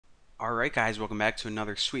Alright guys, welcome back to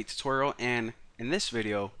another sweet tutorial, and in this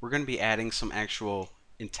video we're going to be adding some actual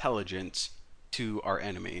intelligence to our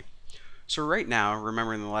enemy. So right now,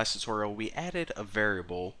 remember in the last tutorial we added a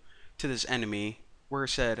variable to this enemy where it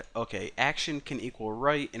said, okay, action can equal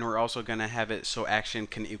right, and we're also going to have it so action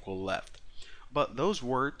can equal left. But those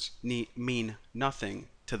words mean nothing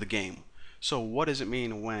to the game. So what does it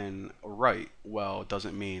mean when right? Well, it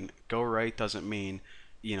doesn't mean go right, doesn't mean,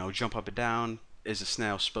 jump up and down. Is a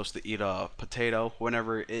snail supposed to eat a potato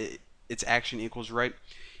whenever its action equals right?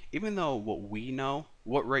 Even though what we know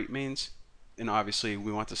what right means, and obviously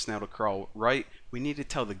we want the snail to crawl right, we need to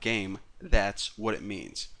tell the game that's what it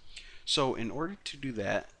means. So in order to do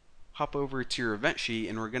that, hop over to your event sheet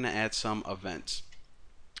and we're going to add some events.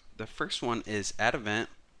 The first one is add event,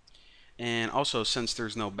 and also since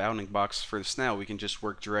there's no bounding box for the snail, we can just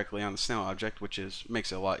work directly on the snail object, which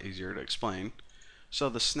makes it a lot easier to explain. So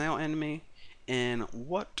the snail enemy, and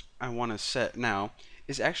what I want to set now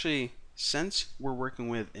is actually, since we're working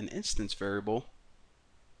with an instance variable,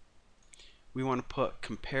 we want to put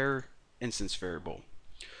compare instance variable.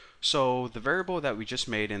 So the variable that we just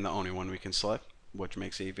made, and the only one we can select, which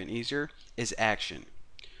makes it even easier, is action.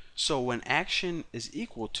 So when action is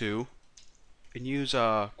equal to, and use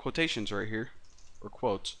quotations right here, or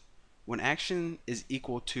quotes, when action is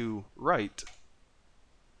equal to right,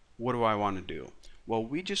 what do I want to do? Well,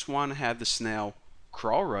 we just want to have the snail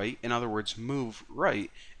crawl right, in other words, move right,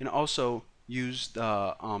 and also use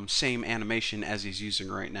the same animation as he's using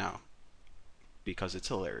right now, because it's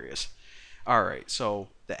hilarious. Alright, so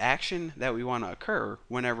the action that we want to occur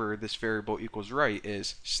whenever this variable equals right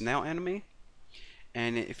is snail enemy.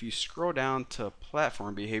 And if you scroll down to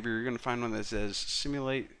platform behavior, you're going to find one that says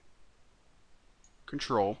simulate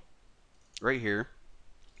control right here,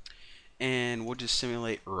 and we'll just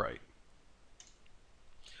simulate right.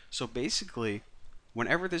 So basically,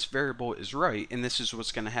 whenever this variable is right, and this is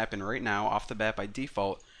what's going to happen right now off the bat by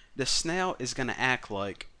default, the snail is going to act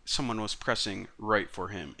like someone was pressing right for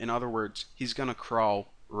him. In other words, he's going to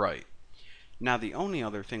crawl right. Now the only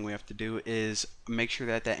other thing we have to do is make sure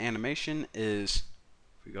that that animation is,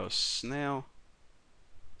 if we go snail,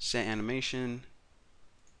 set animation,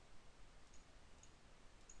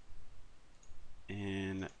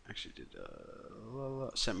 and actually did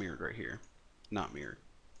set mirrored right here, not mirrored.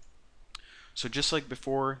 So just like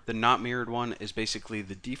before, the not mirrored one is basically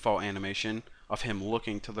the default animation of him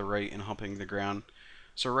looking to the right and humping the ground.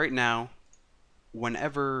 So right now,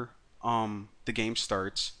 whenever the game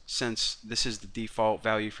starts, since this is the default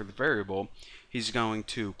value for the variable, he's going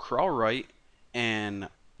to crawl right and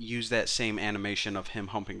use that same animation of him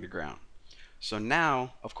humping the ground. So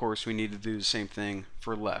now, of course, we need to do the same thing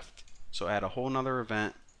for left. So add a whole nother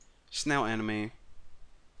event, snail enemy.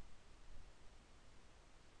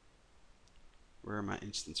 Where are my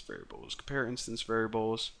instance variables? Compare instance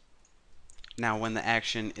variables. Now when the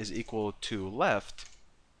action is equal to left,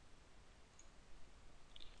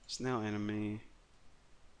 snail enemy,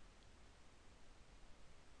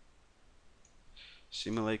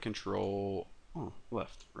 simulate control,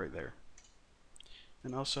 left, right there.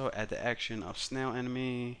 And also add the action of snail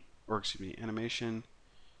enemy, or excuse me, animation,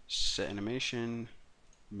 set animation,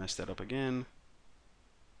 mess that up again.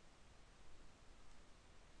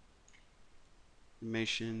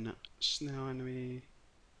 Animation, snail enemy.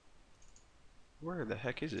 Where the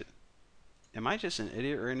heck is it? Am I just an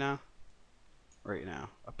idiot right now? Right now.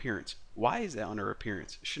 Appearance. Why is that under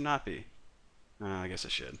appearance? It should not be. I guess I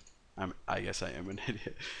should. I guess I am an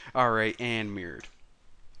idiot. Alright, and mirrored.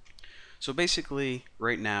 So basically,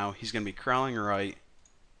 right now, he's going to be crawling right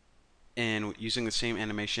and using the same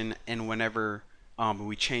animation, and whenever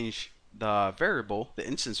we change the variable, the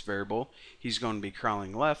instance variable, he's going to be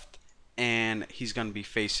crawling left, and he's going to be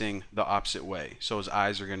facing the opposite way. So his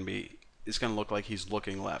eyes are going to be, it's going to look like he's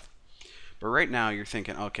looking left. But right now, you're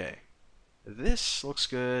thinking, okay, this looks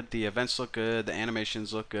good, the events look good, the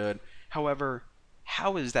animations look good. However,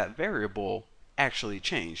 how is that variable actually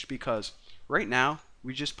changed? Because right now,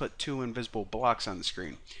 we just put two invisible blocks on the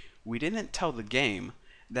screen. We didn't tell the game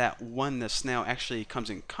that when the snail actually comes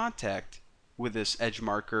in contact with this edge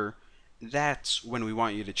marker, that's when we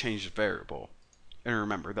want you to change the variable. And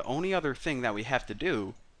remember, the only other thing that we have to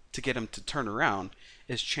do to get him to turn around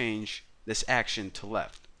is change this action to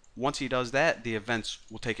left. Once he does that, the events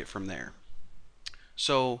will take it from there.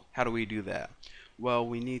 So how do we do that? Well,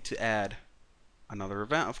 we need to add another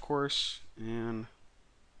event, of course, and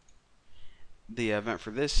the event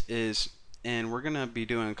for this is, and we're going to be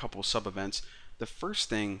doing a couple sub events. The first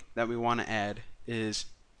thing that we want to add is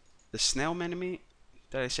the snail enemy.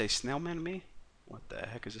 Did I say snail enemy? What the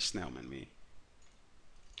heck is a snail enemy?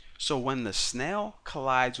 So when the snail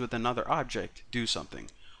collides with another object, do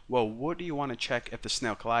something. Well, what do you want to check if the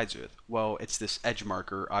snail collides with? Well, it's this edge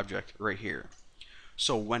marker object right here.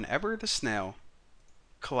 So whenever the snail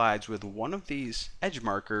collides with one of these edge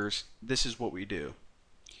markers, this is what we do.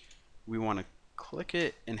 We want to click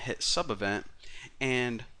it and hit sub event,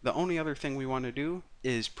 and the only other thing we want to do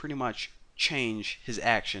is pretty much change his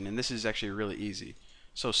action, and this is actually really easy.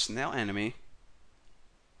 So snail enemy,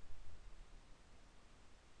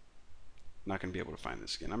 I'm not going to be able to find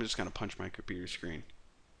this again. I'm just going to punch my computer screen.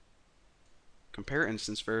 Compare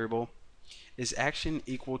instance variable is action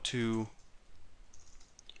equal to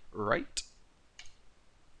right.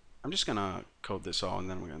 I'm just going to code this all and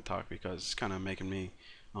then we're going to talk because it's kind of making me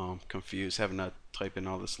confused having to type in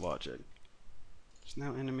all this logic.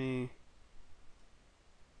 Snail enemy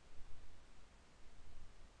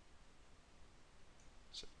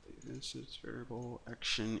set the instance variable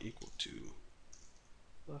action equal to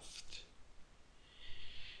left,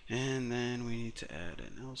 and then we need to add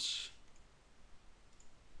an else.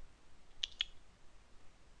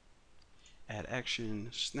 Add action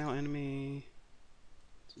snail enemy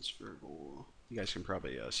instance variable. You guys can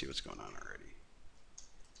probably see what's going on already.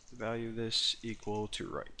 The value of this equal to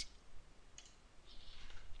right.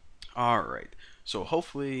 Alright, so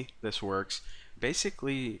hopefully this works.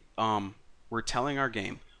 Basically, we're telling our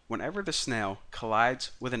game, whenever the snail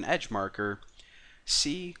collides with an edge marker,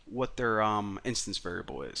 see what their instance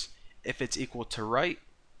variable is. If it's equal to right,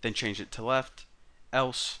 then change it to left,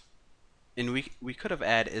 else, and we could have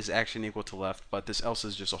add is action equal to left, but this else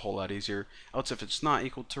is just a whole lot easier. Else if it's not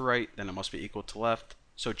equal to right, then it must be equal to left,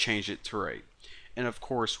 so change it to right. And of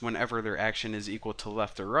course, whenever their action is equal to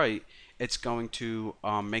left or right, it's going to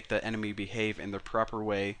make the enemy behave in the proper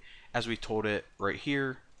way as we told it right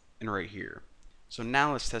here and right here. So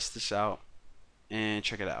now let's test this out and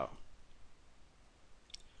check it out.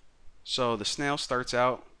 So the snail starts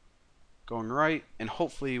out going right, and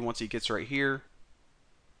hopefully once he gets right here,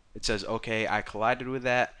 it says, okay, I collided with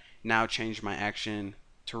that. Now change my action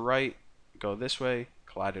to right, go this way,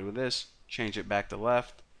 collided with this, change it back to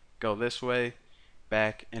left, go this way,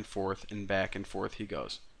 back and forth he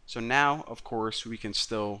goes. So now, of course, we can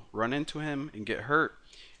still run into him and get hurt,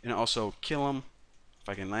 and also kill him if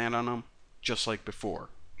I can land on him, just like before.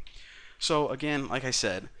 So again, like I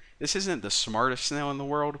said, this isn't the smartest snail in the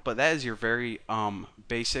world, but that is your very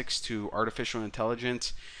basics to artificial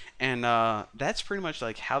intelligence, and that's pretty much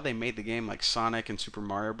like how they made the game, like Sonic and Super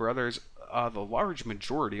Mario Brothers. The large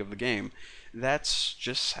majority of the game, that's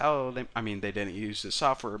just how they. I mean, they didn't use the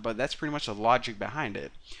software, but that's pretty much the logic behind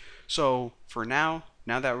it. So for now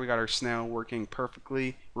that we got our snail working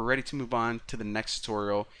perfectly, we're ready to move on to the next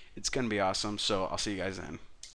tutorial. It's gonna be awesome. So I'll see you guys then.